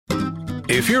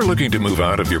If you're looking to move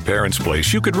out of your parents'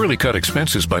 place, you could really cut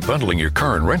expenses by bundling your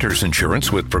car and renter's insurance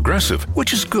with Progressive,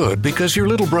 which is good because your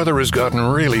little brother has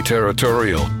gotten really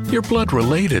territorial. You're blood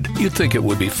related. You'd think it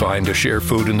would be fine to share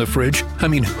food in the fridge. I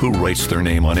mean, who writes their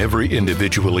name on every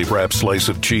individually wrapped slice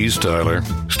of cheese, Tyler?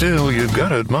 Still, you've got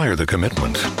to admire the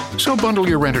commitment. So bundle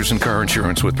your renter's and car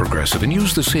insurance with Progressive and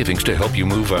use the savings to help you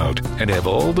move out and have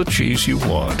all the cheese you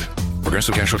want.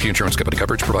 Progressive Casualty Insurance Company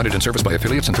coverage provided and serviced by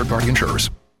affiliates and third-party insurers.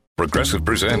 Progressive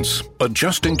presents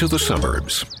Adjusting to the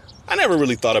Suburbs. I never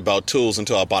really thought about tools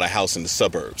until I bought a house in the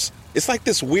suburbs. It's like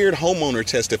this weird homeowner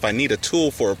test if I need a tool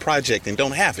for a project and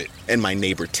don't have it. And my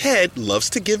neighbor Ted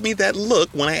loves to give me that look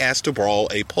when I ask to borrow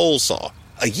a pole saw.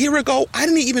 A year ago, I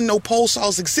didn't even know pole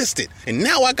saws existed. And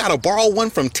now I gotta borrow one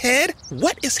from Ted?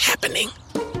 What is happening?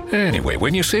 Anyway,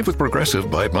 when you save with Progressive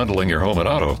by bundling your home and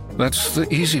auto, that's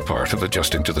the easy part of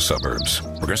adjusting to the suburbs.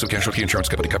 Progressive Casualty Insurance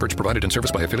Company coverage provided and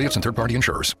serviced by affiliates and third-party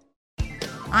insurers.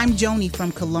 I'm Joni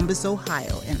from Columbus,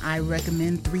 Ohio, and I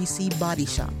recommend 3C Body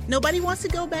Shop. Nobody wants to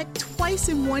go back twice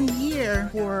in 1 year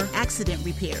for accident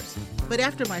repairs. But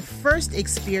after my first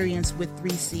experience with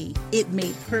 3C, it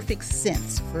made perfect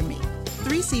sense for me.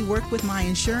 3C worked with my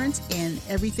insurance and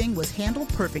everything was handled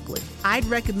perfectly. I'd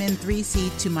recommend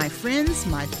 3C to my friends,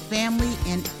 my family,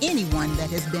 and anyone that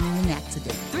has been in an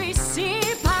accident.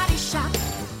 3C Body Shop,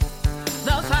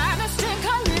 the finest in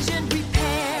collision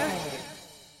repair.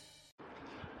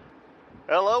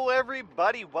 Hello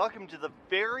everybody, welcome to the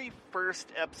very first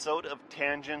episode of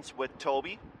Tangents with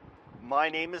Toby. My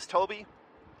name is Toby.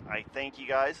 I thank you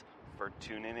guys for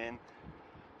tuning in.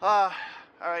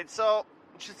 Alright, so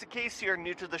just in case you're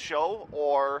new to the show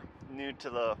or new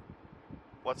to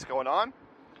what's going on,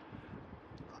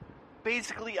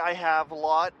 basically I have a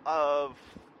lot of,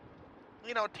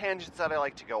 tangents that I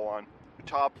like to go on.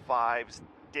 Top fives,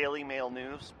 Daily Mail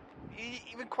news,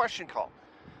 even question call.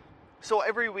 So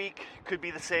every week could be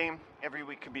the same, every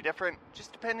week could be different,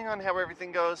 just depending on how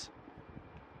everything goes.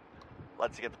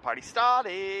 Let's get the party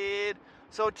started.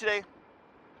 So today,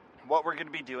 what we're going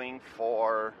to be doing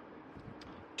for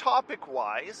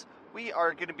topic-wise, we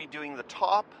are going to be doing the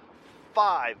top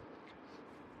 5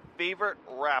 favorite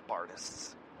rap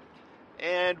artists.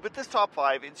 And with this top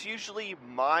 5, it's usually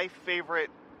my favorite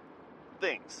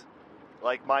things.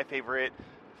 Like my favorite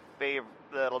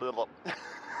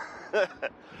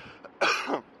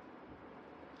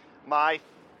my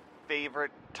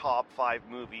favorite top 5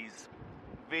 movies,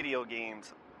 video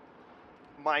games,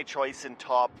 my choice in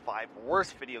top 5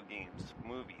 worst video games,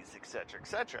 movies, etc.,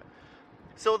 etc.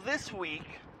 So this week,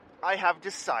 I have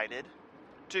decided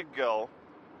to go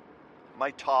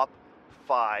my top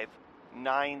 5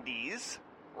 90s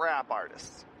rap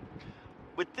artists.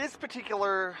 With this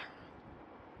particular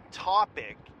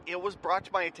topic, it was brought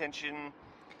to my attention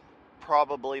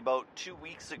probably about 2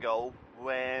 weeks ago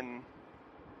when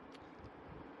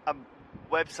a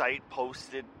website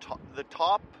posted the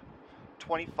top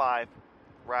 25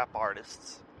 rap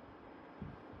artists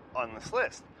on this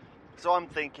list. So I'm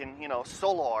thinking,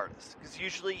 solo artists. Because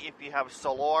usually if you have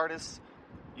solo artists,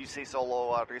 you say solo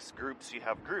artists, groups, you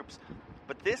have groups.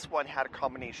 But this one had a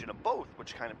combination of both,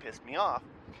 which kind of pissed me off.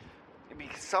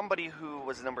 Because somebody who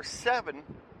was number 7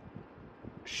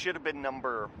 should have been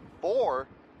number 4,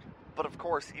 but of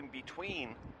course, in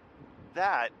between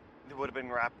that, there would have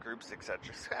been rap groups, etc.,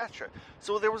 etc.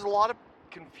 So there was a lot of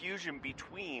confusion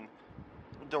between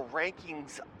the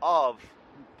rankings of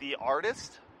the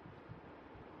artist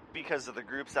because of the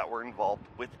groups that were involved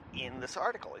within this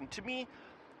article. And to me,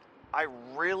 I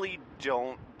really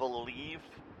don't believe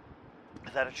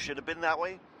that it should have been that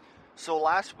way. So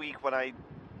last week when I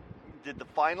did the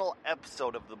final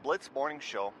episode of the Blitz Morning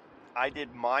Show, I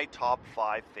did my top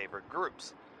 5 favorite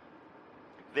groups.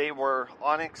 They were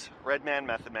Onyx, Redman,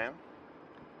 Method Man,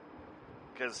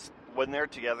 because when they're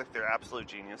together, they're absolute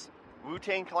genius.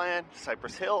 Wu-Tang Clan,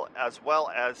 Cypress Hill, as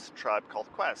well as Tribe Called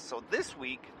Quest. So this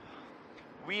week,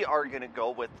 we are going to go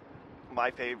with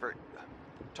my favorite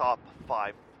top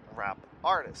 5 rap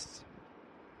artists.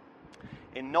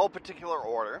 In no particular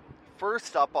order,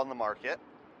 first up on the market,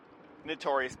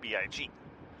 Notorious B.I.G.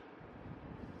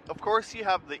 Of course, you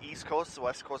have the East Coast, the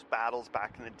West Coast battles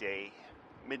back in the day,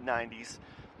 mid-90s.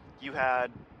 You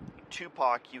had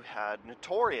Tupac, you had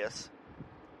Notorious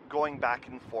going back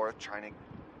and forth trying to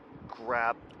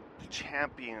grab the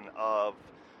champion of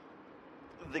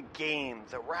the game,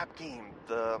 the rap game,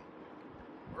 the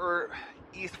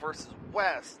East versus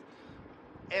West.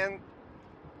 And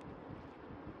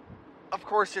of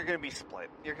course you're going to be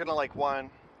split. You're going to like one,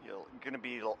 you're going to be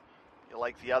you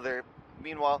like the other.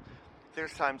 Meanwhile,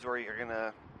 there's times where you're going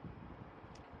to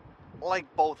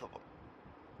like both of them.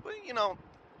 But,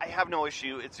 I have no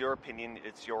issue. It's your opinion.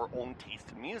 It's your own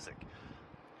taste in music.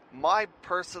 My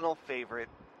personal favorite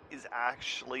is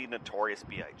actually Notorious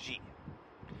B.I.G.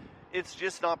 It's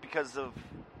just not because of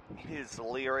his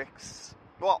lyrics.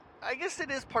 Well, I guess it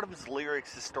is part of his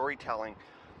lyrics, his storytelling.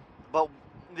 But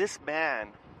this man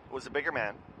was a bigger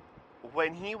man.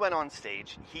 When he went on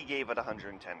stage, he gave it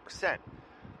 110%.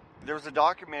 There was a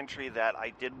documentary that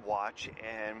I did watch,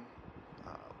 and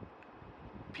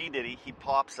P. Diddy, he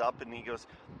pops up and he goes,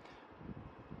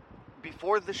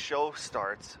 before the show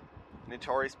starts,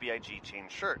 Notorious B.I.G.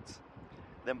 changed shirts.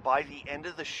 Then by the end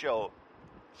of the show,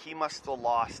 he must have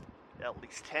lost at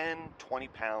least 10, 20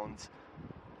 pounds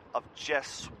of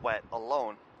just sweat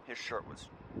alone. His shirt was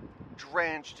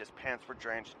drenched, his pants were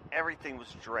drenched, everything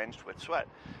was drenched with sweat.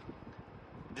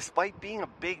 Despite being a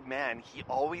big man, he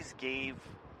always gave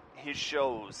his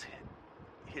shows,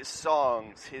 his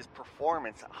songs, his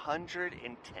performance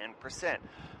 110%.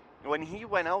 When he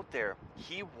went out there,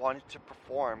 he wanted to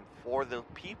perform for the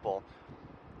people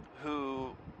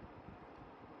who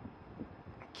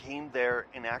came there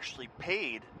and actually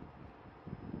paid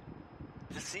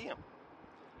to see him.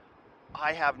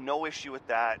 I have no issue with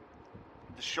that.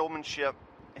 The showmanship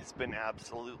has been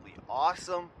absolutely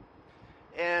awesome,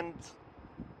 and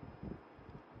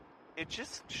it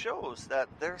just shows that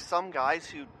there are some guys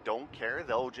who don't care.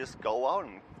 They'll just go out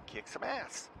and kick some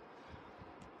ass.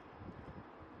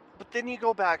 But then you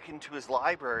go back into his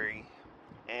library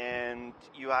and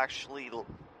you actually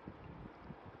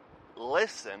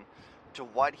listen to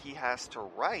what he has to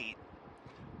write.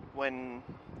 When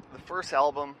the first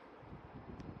album,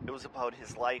 it was about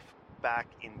his life back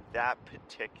in that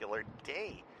particular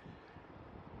day.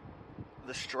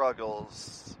 The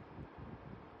struggles,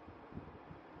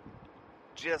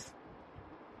 just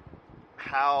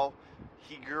how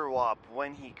he grew up,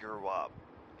 when he grew up.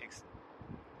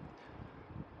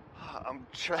 I'm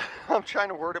trying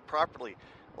to word it properly.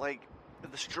 Like,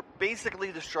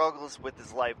 basically the struggles with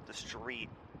his life, the street,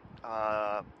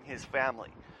 his family.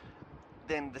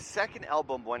 Then the second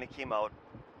album, when it came out,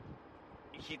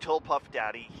 he told Puff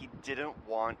Daddy he didn't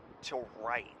want to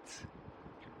write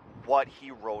what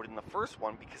he wrote in the first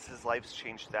one because his life's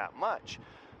changed that much.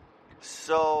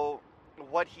 So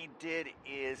what he did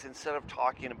is, instead of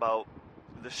talking about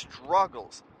the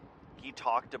struggles, he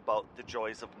talked about the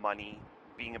joys of money,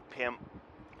 being a pimp.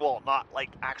 Well, not like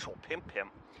actual pimp,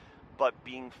 but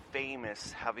being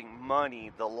famous, having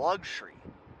money, the luxury.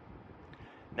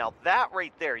 Now that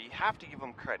right there, you have to give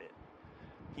him credit.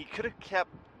 He could have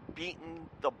kept beating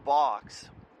the box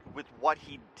with what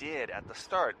he did at the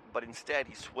start, but instead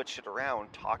he switched it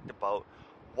around, talked about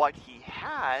what he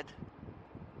had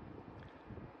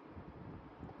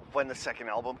when the second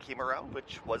album came around,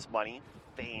 which was money,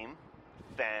 fame,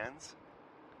 fans.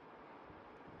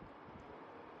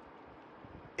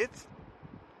 It's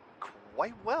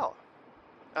quite well.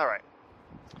 Alright.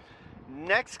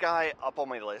 Next guy up on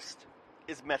my list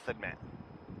is Method Man.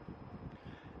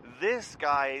 This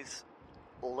guy's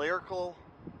lyrical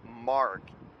mark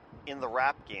in the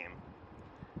rap game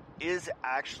is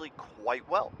actually quite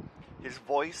well. His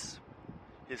voice,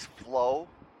 his flow,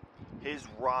 his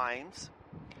rhymes,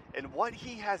 and what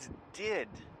he has did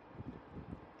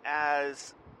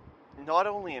as not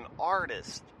only an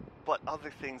artist, but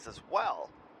other things as well.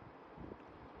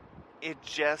 It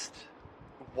just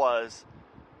was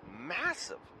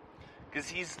massive. Because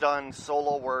he's done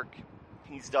solo work,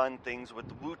 he's done things with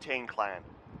the Wu-Tang Clan,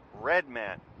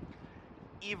 Redman,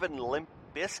 even Limp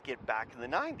Bizkit back in the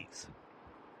 90s.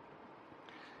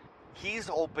 He's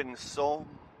opened so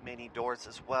many doors,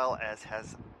 as well as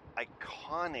has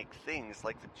iconic things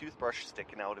like the toothbrush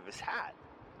sticking out of his hat.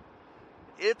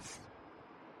 It's,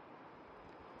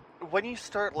 when you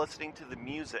start listening to the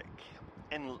music,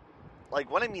 and like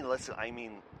when I mean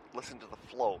listen to the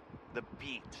flow, the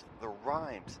beat, the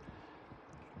rhymes.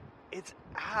 It's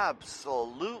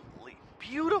absolutely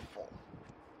beautiful.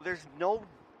 There's no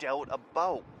doubt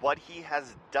about what he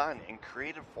has done and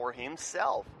created for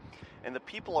himself and the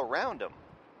people around him.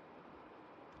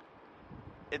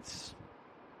 It's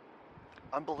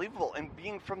unbelievable. And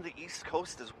being from the East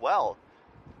Coast as well,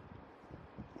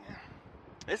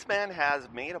 this man has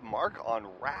made a mark on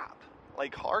rap.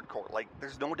 Like hardcore. Like,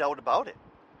 there's no doubt about it.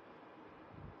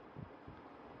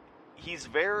 He's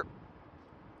very...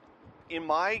 In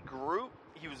my group,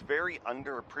 he was very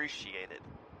underappreciated.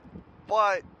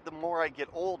 But the more I get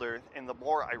older and the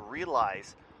more I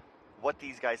realize what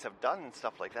these guys have done and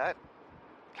stuff like that,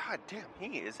 god damn,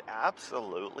 he is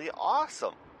absolutely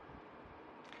awesome.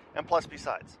 And plus,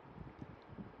 besides,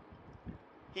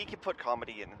 he can put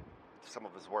comedy in some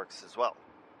of his works as well.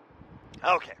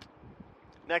 Okay,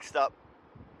 next up,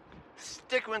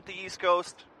 Sticking with the East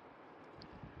Coast,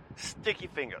 Sticky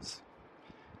Fingers.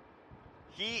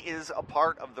 He is a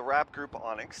part of the rap group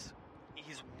Onyx.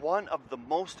 He's one of the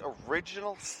most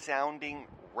original sounding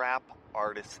rap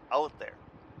artists out there.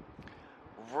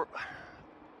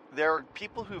 There are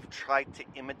people who've tried to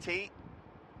imitate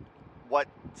what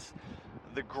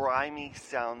the grimy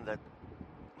sound that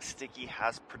Sticky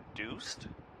has produced.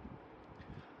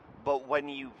 But when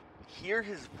you hear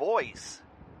his voice,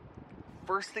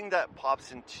 first thing that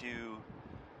pops into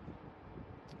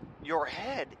your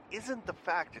head isn't the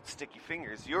fact it's Sticky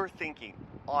Fingers. You're thinking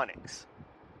Onyx.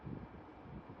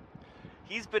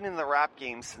 He's been in the rap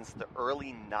game since the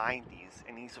early 90s,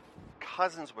 and he's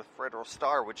cousins with Fredro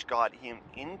Starr, which got him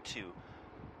into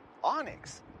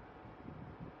Onyx.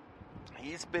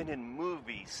 He's been in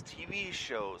movies, TV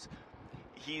shows.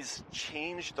 He's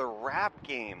changed the rap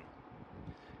game.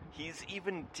 He's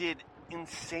even did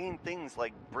insane things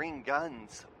like bring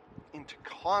guns into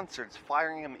concerts,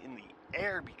 firing them in the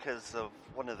air because of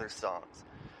one of their songs.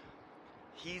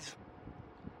 He's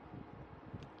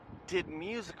did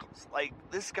musicals. Like,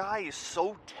 this guy is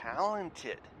so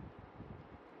talented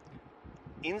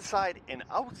inside and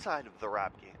outside of the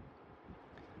rap game.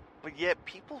 But yet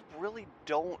people really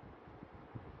don't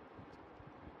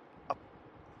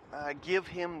give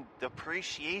him the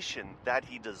appreciation that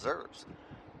he deserves.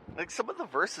 Like, some of the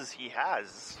verses he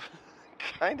has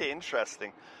kind of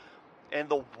interesting. And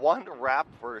the one rap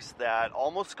verse that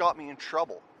almost got me in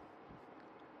trouble,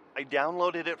 I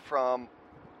downloaded it from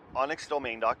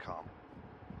onyxdomain.com,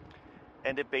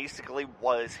 and it basically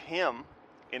was him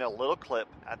in a little clip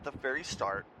at the very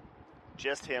start,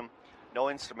 just him, no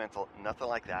instrumental, nothing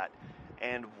like that.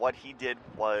 And what he did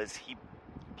was he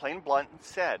plain blunt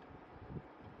said,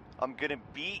 "I'm gonna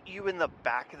beat you in the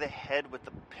back of the head with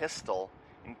a pistol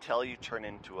until you turn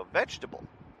into a vegetable."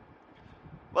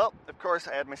 Well, of course,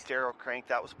 I had my stereo crank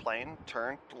that was playing,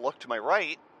 turned, looked to my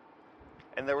right,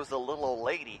 and there was a little old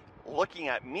lady looking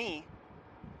at me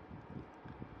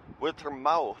with her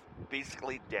mouth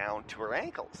basically down to her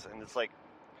ankles. And it's like,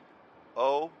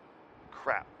 oh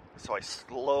crap. So I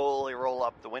slowly roll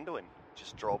up the window and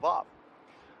just drove off.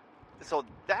 So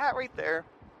that right there,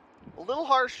 a little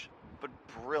harsh, but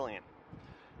brilliant.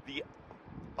 The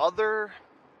other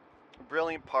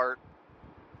brilliant part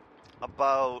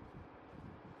about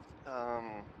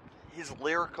his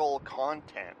lyrical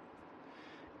content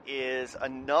is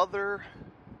another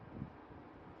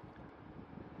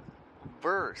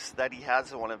verse that he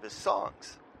has in one of his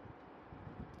songs.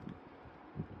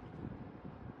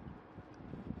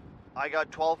 I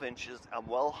got 12 inches, I'm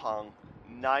well hung,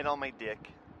 9 on my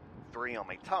dick, 3 on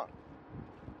my tongue.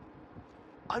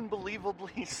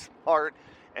 Unbelievably smart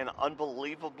and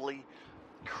unbelievably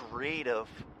creative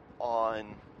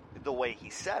on the way he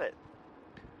said it.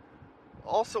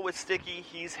 Also with Sticky,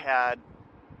 he's had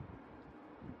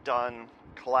done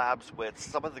collabs with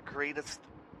some of the greatest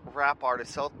rap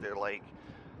artists out there. Like,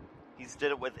 he's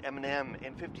did it with Eminem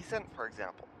and 50 Cent, for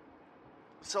example.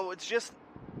 So it's just,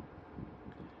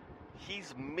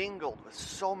 he's mingled with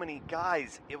so many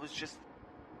guys. It was just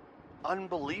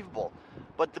unbelievable.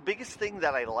 But the biggest thing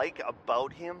that I like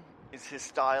about him is his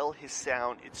style, his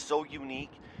sound. It's so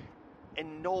unique,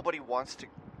 and nobody wants to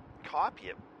copy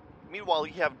it. Meanwhile,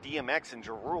 you have DMX and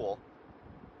Ja Rule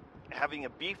having a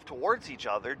beef towards each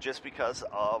other just because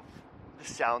of the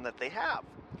sound that they have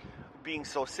being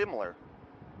so similar.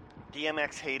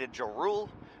 DMX hated Ja Rule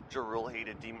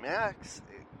hated DMX,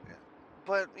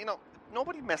 but, you know,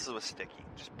 nobody messes with Sticky,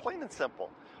 just plain and simple.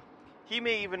 He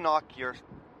may even knock your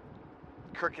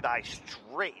crooked eye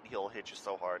straight, he'll hit you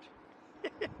so hard.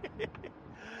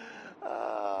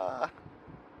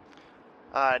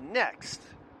 Next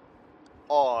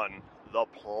on the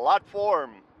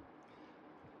platform,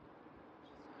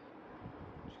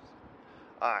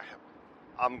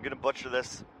 I'm gonna butcher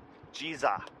this,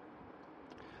 Jiza.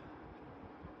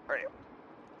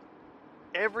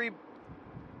 Alright,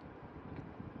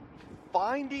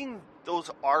 finding those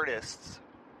artists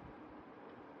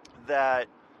that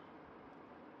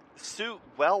suit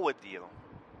well with you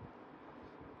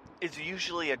is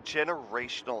usually a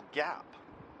generational gap.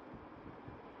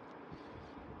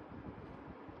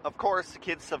 Of course, the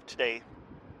kids of today,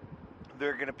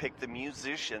 they're going to pick the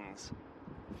musicians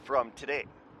from today.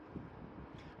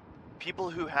 People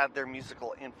who had their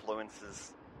musical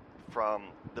influences from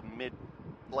the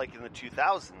like in the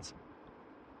 2000s,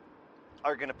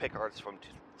 are going to pick artists from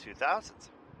 2000s.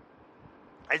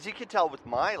 As you can tell with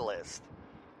my list,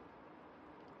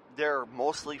 they're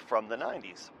mostly from the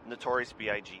 90s. Notorious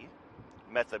B.I.G.,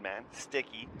 Method Man,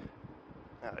 Sticky,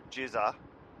 Jizza.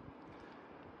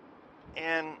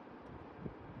 And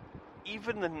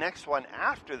even the next one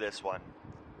after this one,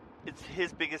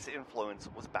 his biggest influence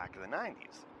was back in the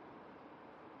 90s.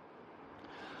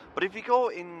 But if you go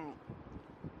and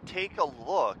take a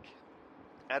look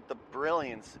at the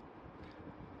brilliance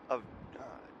of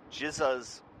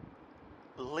GZA's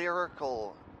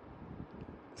lyrical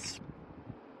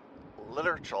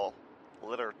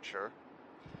literature,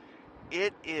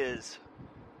 it is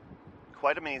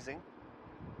quite amazing.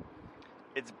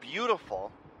 It's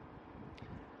beautiful.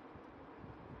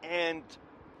 And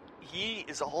he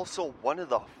is also one of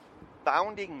the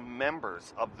founding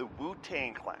members of the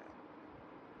Wu-Tang Clan.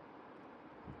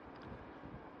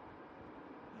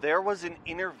 There was an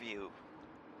interview,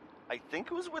 I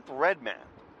think it was with Redman,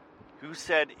 who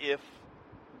said if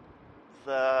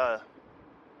the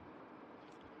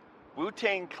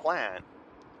Wu-Tang Clan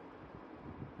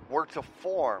were to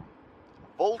form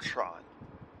Voltron,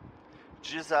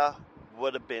 GZA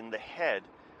would have been the head,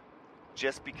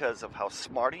 just because of how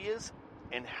smart he is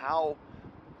and how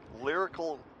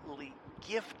lyrically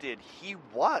gifted he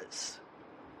was.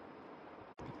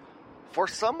 For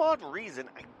some odd reason,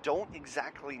 I don't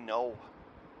exactly know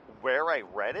where I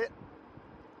read it.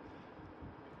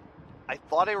 I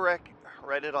thought I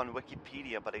read it on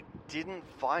Wikipedia, but I didn't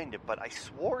find it. But I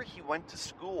swore he went to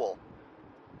school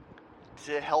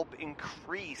to help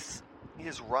increase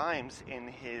his rhymes and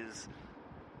his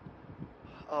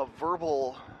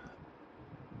verbal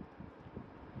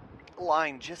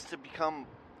line just to become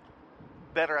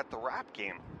better at the rap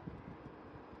game.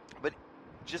 But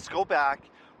just go back.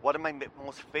 One of my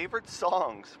most favorite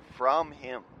songs from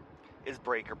him is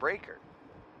Breaker Breaker.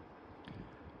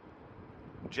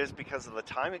 Just because of the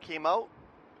time it came out,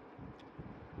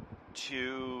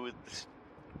 to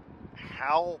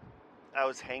how I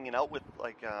was hanging out with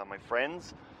my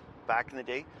friends back in the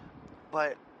day.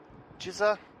 But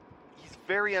GZA, he's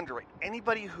very underrated.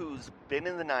 Anybody who's been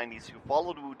in the 90s, who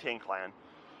followed Wu-Tang Clan,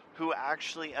 who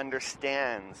actually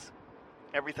understands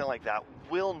everything like that,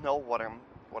 will know what I'm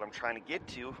trying to get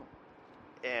to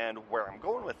and where I'm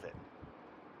going with it.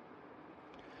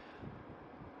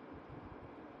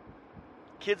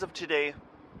 Kids of today,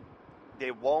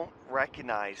 they won't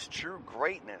recognize true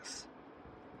greatness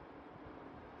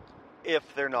if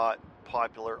they're not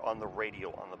popular on the radio,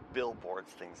 on the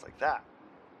billboards, things like that.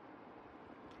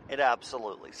 It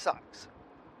absolutely sucks.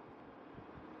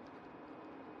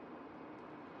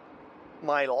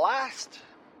 My last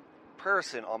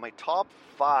person on my top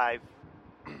 5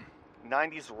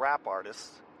 90s rap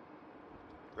artists.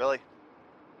 Really?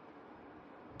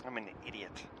 I'm an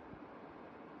idiot.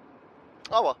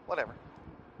 Oh well, whatever.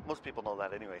 Most people know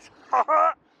that anyways.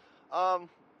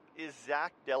 Is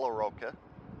Zach De La Rocha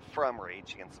from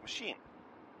Rage Against the Machine.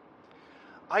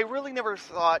 I really never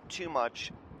thought too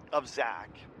much of Zach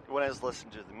when I was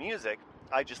listening to the music.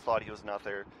 I just thought he was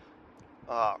another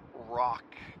rock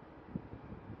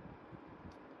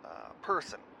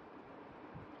person.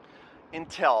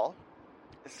 Until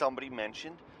somebody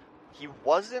mentioned he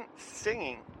wasn't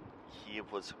singing, he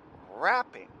was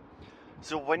rapping.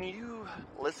 So when you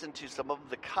listen to some of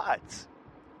the cuts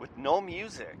with no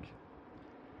music,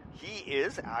 he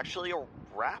is actually a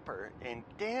rapper, and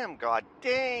damn, god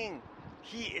dang,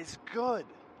 he is good.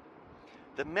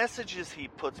 The messages he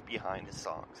puts behind his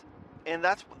songs. And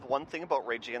that's one thing about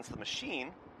Rage Against the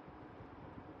Machine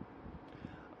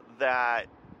that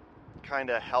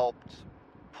kind of helped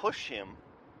push him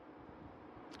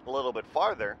a little bit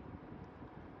farther,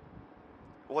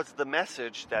 was the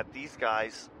message that these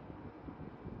guys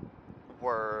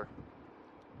were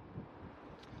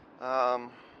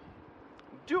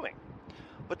doing.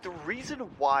 But the reason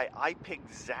why I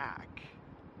picked Zach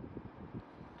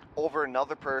over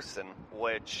another person,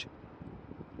 which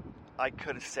I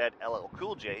could have said LL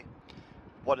Cool J,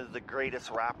 one of the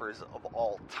greatest rappers of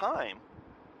all time,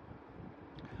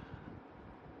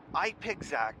 I picked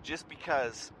Zach just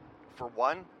because, for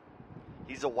one,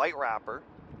 he's a white rapper,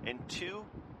 and two,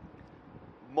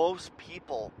 most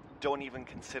people don't even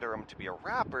consider him to be a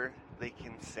rapper. They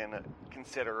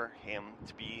consider him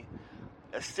to be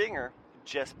a singer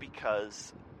just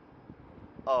because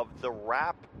of the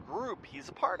rap group he's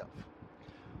a part of.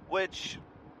 Which,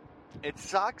 it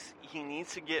sucks. He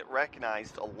needs to get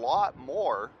recognized a lot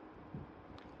more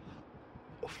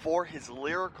for his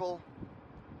lyrical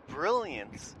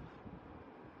brilliance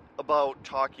about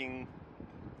talking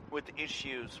with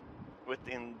issues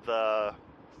within the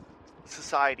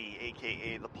society,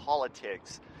 aka the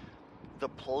politics, the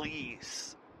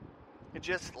police,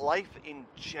 just life in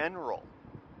general.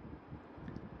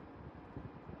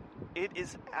 It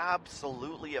is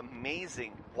absolutely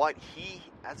amazing what he,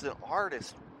 as an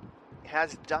artist,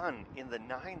 has done in the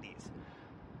 90s.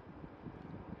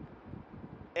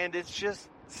 And it's just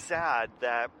sad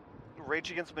that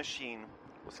Rage Against the Machine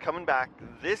was coming back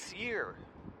this year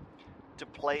to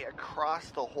play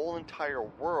across the whole entire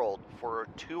world for a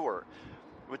tour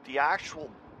with the actual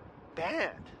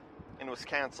band, and it was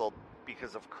canceled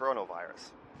because of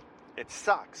coronavirus. It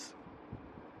sucks.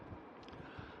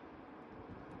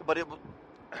 But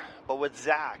with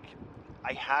Zach,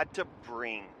 I had to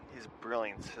bring his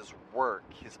brilliance, his work,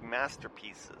 his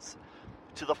masterpieces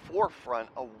to the forefront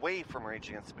away from Rage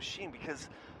Against the Machine because,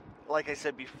 like I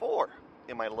said before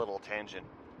in my little tangent,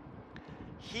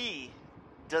 he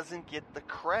doesn't get the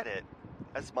credit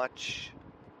as much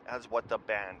as what the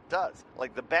band does.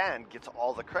 Like, the band gets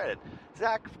all the credit.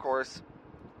 Zach, of course,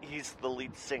 he's the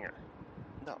lead singer.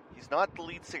 No, he's not the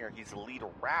lead singer. He's the lead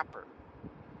rapper.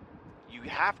 You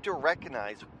have to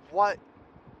recognize what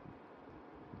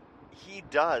he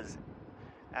does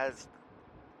as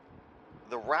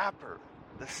the rapper,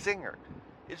 the singer.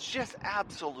 It's just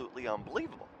absolutely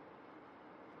unbelievable.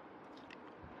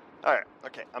 Alright,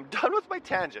 okay, I'm done with my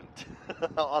tangent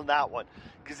on that one.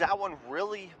 Because that one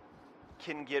really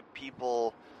can get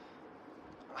people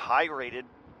high rated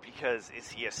because is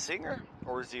he a singer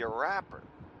or is he a rapper?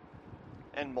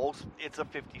 And it's a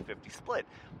 50-50 split.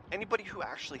 Anybody who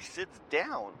actually sits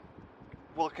down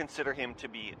will consider him to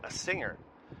be a singer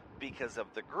because of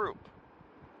the group.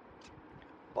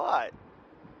 But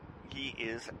he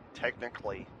is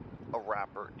technically a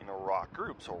rapper in a rock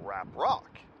group, so rap rock.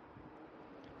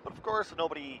 But of course,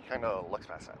 nobody kind of looks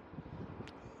past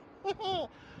that.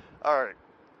 Alright.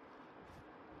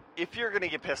 If you're going to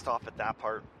get pissed off at that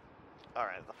part,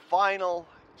 alright, the final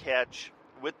catch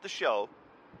with the show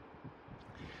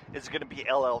is going to be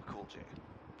LL Cool J.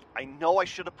 I know I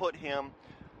should have put him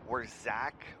where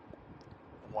Zach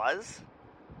was,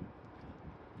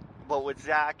 but with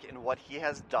Zach and what he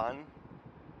has done,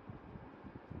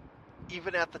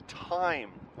 even at the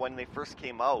time when they first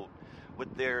came out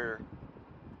with their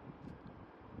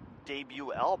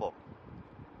debut album,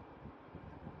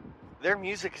 their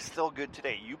music is still good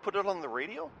today. You put it on the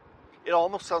radio, it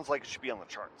almost sounds like it should be on the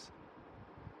charts.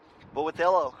 But with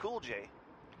LL Cool J,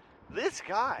 this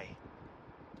guy,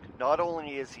 not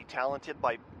only is he talented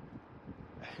by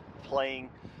playing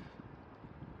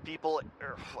people,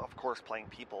 or of course playing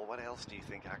people, what else do you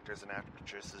think actors and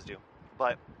actresses do?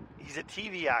 But he's a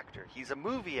TV actor, he's a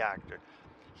movie actor,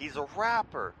 he's a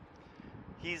rapper,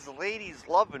 he's ladies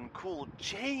loving Cool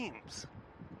James.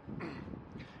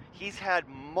 He's had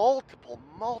multiple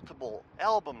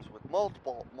albums with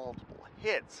multiple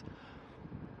hits.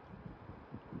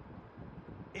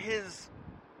 His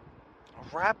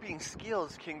rapping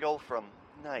skills can go from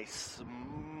nice,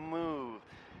 smooth,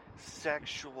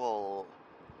 sexual,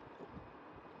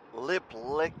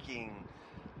 lip-licking,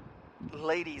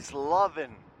 ladies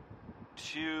loving,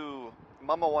 to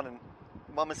Mama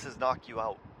Says Knock You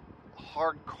Out,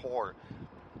 hardcore,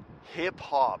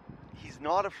 hip-hop. He's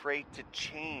not afraid to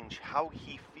change how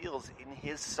he feels in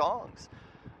his songs.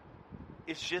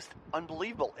 It's just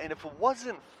unbelievable. And if it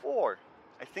wasn't for,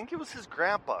 I think it was his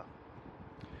grandpa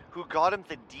who got him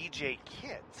the DJ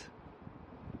kit,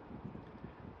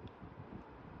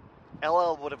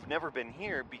 LL would have never been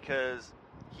here because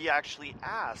he actually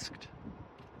asked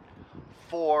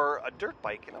for a dirt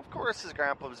bike. And of course his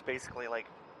grandpa was basically like,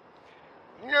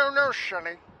 no,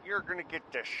 Sonny, you're going to get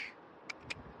this.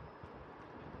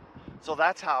 So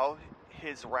that's how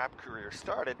his rap career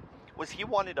started, was he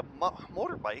wanted a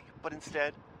motorbike, but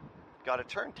instead got a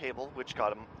turntable, which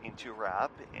got him into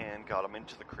rap and got him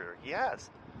into the career he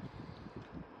has.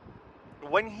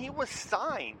 When he was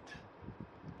signed,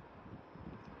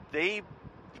 the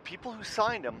people who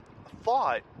signed him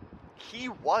thought he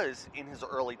was in his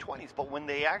early 20s, but when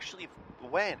they actually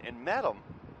went and met him,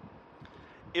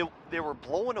 they were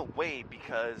blown away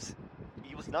because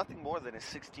he was nothing more than a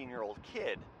 16-year-old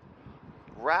kid,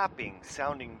 rapping,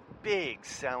 sounding big,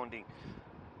 sounding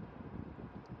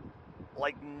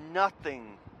like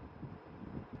nothing.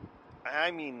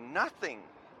 I mean, nothing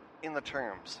in the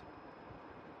terms.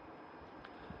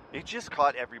 It just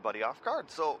caught everybody off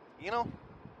guard. So,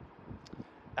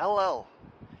 LL,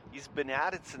 he's been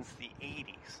at it since the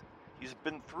 80s. He's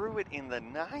been through it in the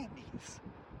 90s.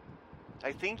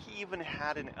 I think he even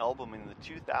had an album in the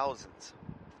 2000s.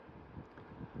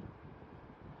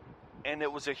 And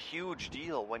it was a huge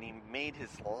deal when he made his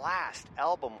last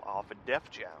album off of Def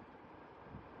Jam.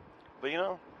 But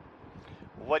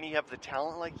when you have the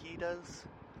talent like he does,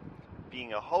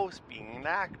 being a host, being an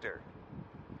actor,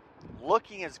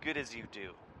 looking as good as you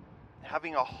do,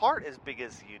 having a heart as big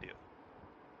as you do,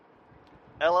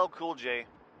 LL Cool J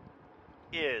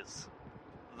is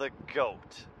the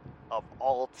GOAT of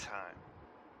all time.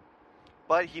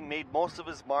 but he made most of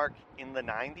his mark in the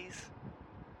 90s.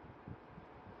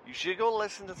 You should go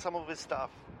listen to some of his stuff.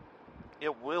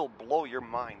 It will blow your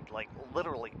mind, like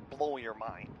literally blow your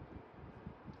mind.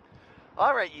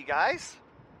 All right, you guys.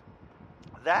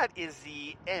 That is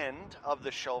the end of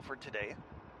the show for today.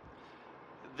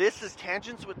 This is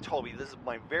Tangents with Toby. This is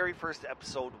my very first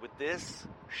episode with this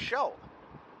show.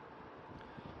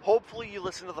 Hopefully you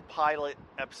listen to the pilot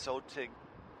episode to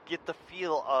get the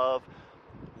feel of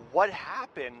what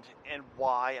happened and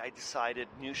why I decided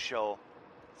new show,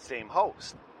 same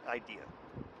host idea.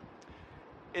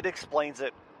 It explains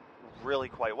it really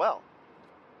quite well.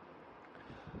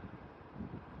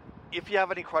 If you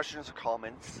have any questions or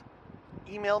comments,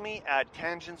 email me at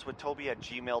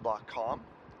tangentswithtoby@gmail.com.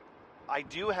 I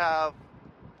do have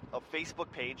a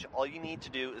Facebook page. All you need to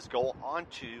do is go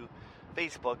onto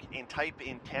Facebook and type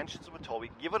in Tangents with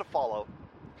Toby. Give it a follow.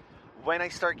 When I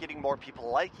start getting more people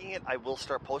liking it, I will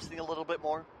start posting a little bit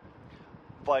more.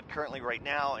 But currently, right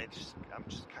now, I'm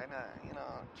just kind of,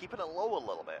 keeping it low a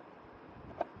little bit.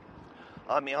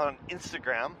 On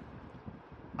Instagram,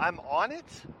 I'm on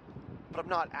it, but I'm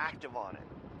not active on it,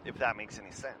 if that makes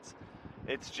any sense.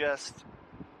 It's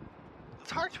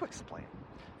hard to explain.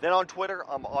 Then on Twitter,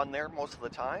 I'm on there most of the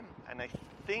time, and I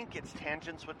think it's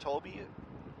Tangents with Toby.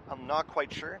 I'm not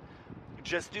quite sure.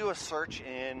 Just do a search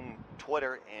in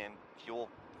Twitter, and you'll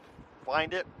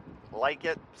find it, like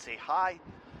it, say hi,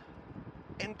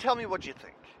 and tell me what you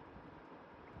think.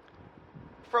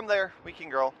 From there, we can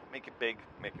grow, make it big,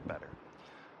 make it better.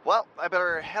 Well, I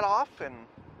better head off and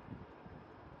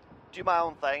do my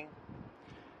own thing.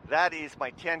 That is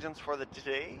my tangents for the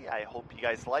today. I hope you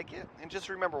guys like it. And just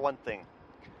remember one thing.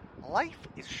 Life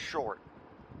is short.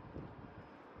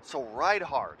 So ride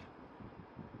hard.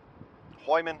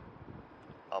 Hoyman,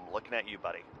 I'm looking at you,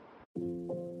 buddy.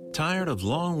 Tired of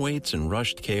long waits and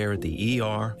rushed care at the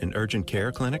ER and urgent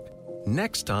care clinic?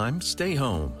 Next time, stay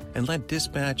home and let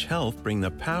Dispatch Health bring the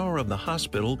power of the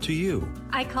hospital to you.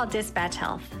 I call Dispatch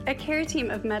Health. A care team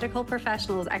of medical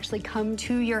professionals actually come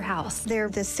to your house. They're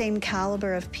the same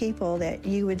caliber of people that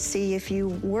you would see if you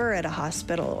were at a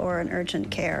hospital or an urgent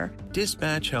care.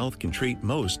 Dispatch Health can treat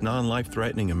most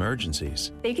non-life-threatening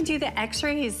emergencies. They can do the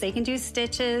x-rays, they can do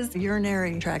stitches,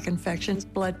 urinary tract infections,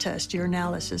 blood test,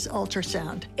 urinalysis,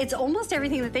 ultrasound. It's almost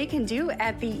everything that they can do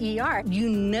at the ER.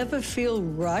 You never feel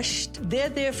rushed. They're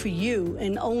there for you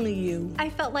and only you. I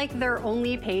felt like their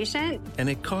only patient. And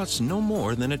it costs no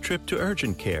more than a trip to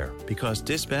urgent care because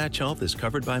Dispatch Health is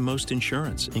covered by most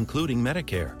insurance, including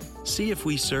Medicare. See if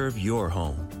we serve your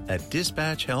home at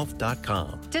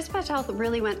dispatchhealth.com. Dispatch Health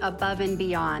really went above and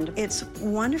beyond. It's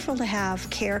wonderful to have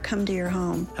care come to your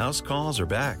home. House calls are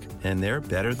back, and they're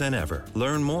better than ever.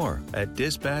 Learn more at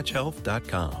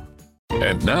dispatchhealth.com.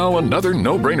 And now another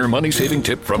no-brainer money-saving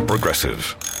tip from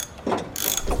Progressive.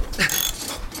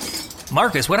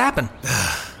 Marcus, what happened?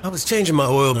 I was changing my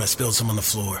oil and I spilled some on the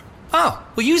floor. Oh,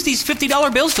 well, use these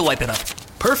 $50 bills to wipe it up.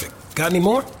 Perfect. Got any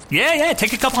more? Yeah,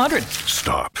 take a couple hundred.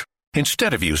 Stop.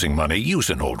 Instead of using money, use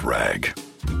an old rag.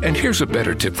 And here's a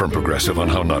better tip from Progressive on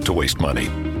how not to waste money.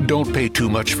 Don't pay too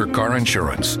much for car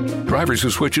insurance. Drivers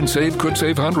who switch and save could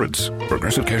save hundreds.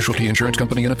 Progressive Casualty Insurance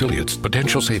Company and Affiliates.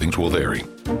 Potential savings will vary.